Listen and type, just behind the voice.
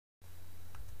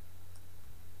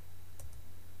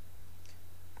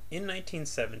In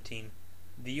 1917,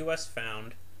 the U.S.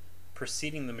 found,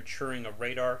 preceding the maturing of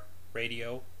radar,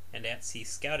 radio, and at-sea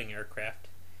scouting aircraft,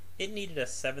 it needed a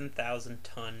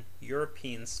 7,000-ton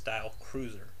European-style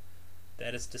cruiser.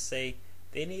 That is to say,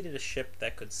 they needed a ship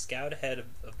that could scout ahead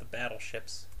of the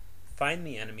battleships, find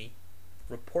the enemy,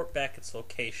 report back its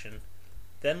location,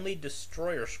 then lead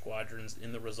destroyer squadrons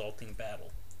in the resulting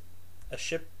battle. A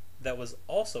ship that was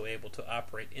also able to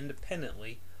operate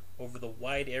independently over the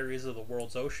wide areas of the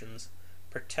world's oceans,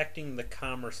 protecting the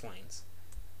commerce lanes,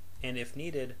 and if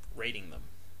needed, raiding them.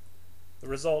 The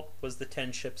result was the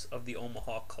 10 ships of the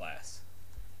Omaha class.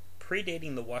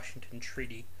 Predating the Washington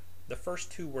Treaty, the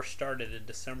first 2 were started in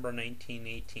December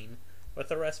 1918, with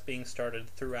the rest being started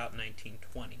throughout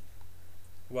 1920.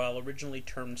 While originally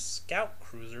termed scout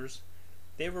cruisers,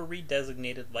 they were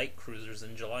redesignated light cruisers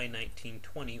in July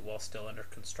 1920 while still under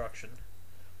construction.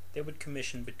 They would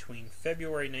commission between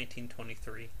February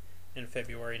 1923 and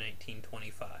February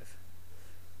 1925.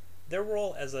 Their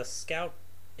role as a scout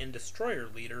and destroyer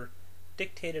leader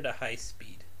dictated a high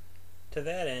speed. To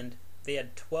that end, they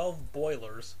had 12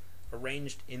 boilers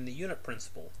arranged in the unit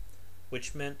principle,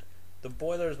 which meant the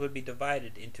boilers would be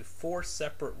divided into 4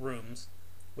 separate rooms,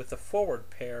 with the forward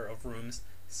pair of rooms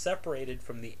separated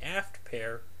from the aft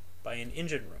pair by an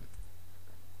engine room.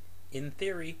 In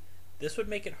theory, this would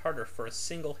make it harder for a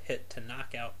single hit to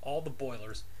knock out all the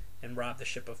boilers and rob the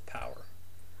ship of power.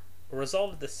 A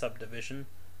result of this subdivision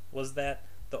was that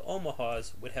the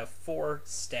Omahas would have 4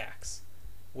 stacks,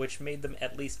 which made them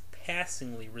at least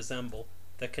passingly resemble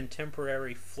the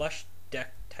contemporary flush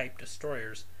deck type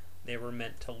destroyers they were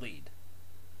meant to lead.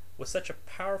 With such a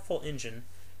powerful engine,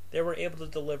 they were able to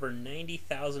deliver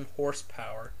 90,000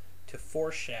 horsepower to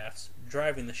 4 shafts,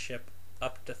 driving the ship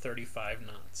up to 35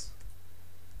 knots.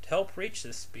 To help reach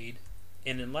this speed,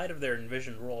 and in light of their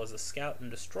envisioned role as a scout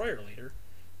and destroyer leader,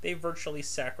 they virtually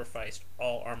sacrificed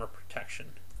all armor protection.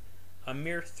 A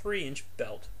mere 3-inch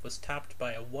belt was topped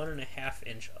by a 1.5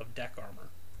 inch of deck armor.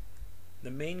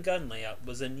 The main gun layout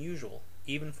was unusual,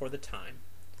 even for the time.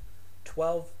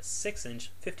 12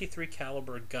 6-inch 53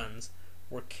 caliber guns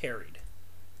were carried,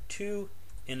 2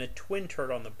 in a twin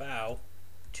turret on the bow,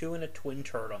 2 in a twin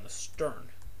turret on the stern.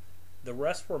 The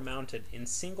rest were mounted in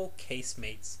single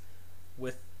casemates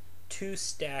with 2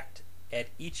 stacked at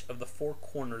each of the 4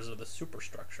 corners of the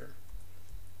superstructure.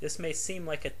 This may seem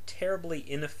like a terribly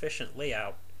inefficient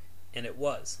layout, and it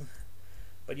was.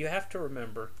 But you have to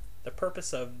remember, the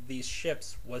purpose of these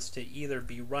ships was to either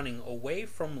be running away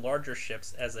from larger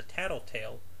ships as a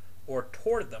tattletale, or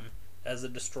toward them as a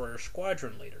destroyer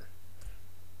squadron leader.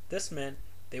 This meant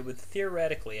they would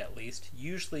theoretically, at least,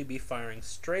 usually be firing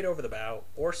straight over the bow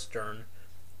or stern,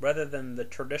 rather than the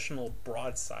traditional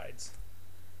broadsides.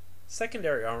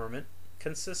 Secondary armament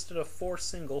consisted of 4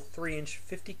 single 3-inch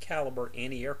 50 caliber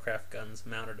anti-aircraft guns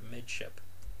mounted amidship.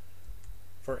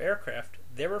 For aircraft,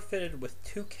 they were fitted with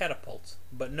 2 catapults,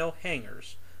 but no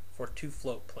hangars for 2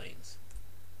 float planes.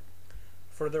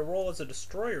 For their role as a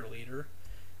destroyer leader,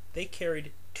 they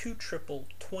carried 2 triple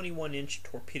 21-inch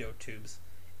torpedo tubes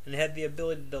and had the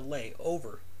ability to lay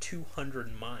over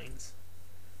 200 mines.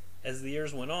 As the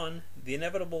years went on, the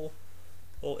inevitable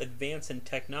advance in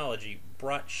technology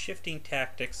brought shifting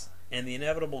tactics and the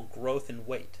inevitable growth in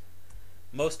weight,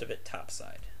 most of it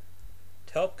topside.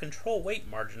 To help control weight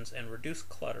margins and reduce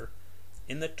clutter,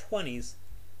 in the 20s,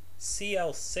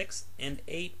 CL6 and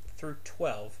 8 through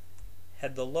 12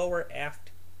 had the lower aft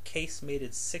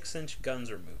casemated 6-inch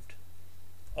guns removed.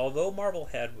 Although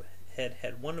Marblehead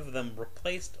had one of them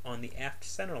replaced on the aft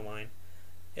centerline,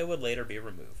 it would later be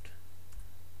removed.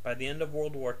 By the end of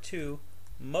World War II,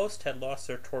 most had lost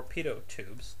their torpedo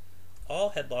tubes, all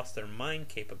had lost their mine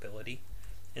capability,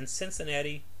 and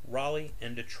Cincinnati, Raleigh,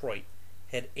 and Detroit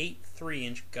had 8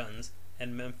 3-inch guns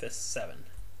and Memphis 7.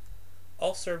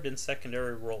 All served in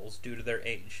secondary roles due to their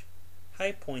age.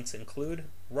 High points include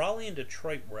Raleigh and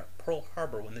Detroit were at Pearl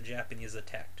Harbor when the Japanese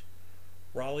attacked.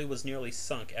 Raleigh was nearly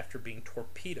sunk after being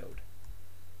torpedoed.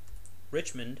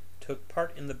 Richmond took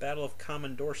part in the Battle of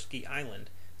Komondorski Island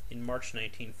in March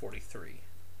 1943.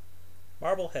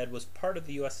 Marblehead was part of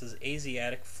the U.S.'s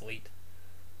Asiatic Fleet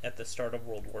at the start of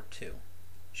World War II.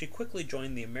 She quickly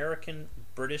joined the American,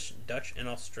 British, Dutch, and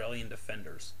Australian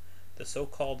defenders, the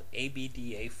so-called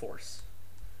ABDA force.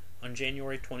 On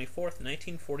January 24,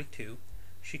 1942,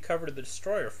 she covered the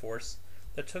destroyer force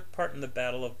that took part in the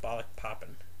Battle of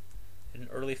Balikpapan. In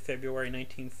early February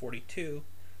 1942,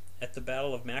 at the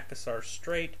Battle of Makassar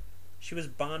Strait, she was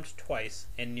bombed twice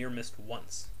and near-missed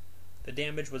once. The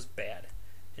damage was bad,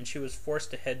 and she was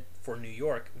forced to head for New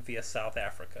York via South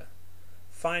Africa.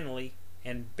 Finally,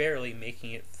 and barely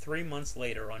making it 3 months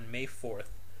later on May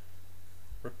 4th,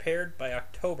 Repaired by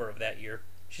October of that year,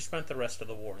 she spent the rest of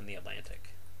the war in the Atlantic.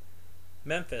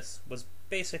 Memphis was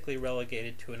basically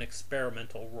relegated to an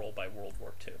experimental role by World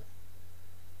War II.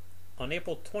 On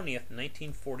April 20th,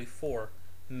 1944,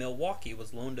 Milwaukee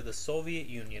was loaned to the Soviet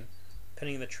Union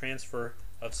pending the transfer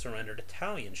of surrendered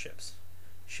Italian ships.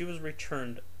 She was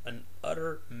returned an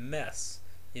utter mess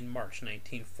in March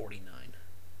 1949.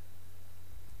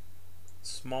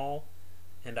 Small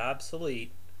and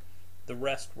obsolete, the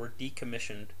rest were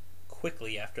decommissioned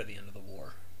quickly after the end of the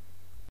war.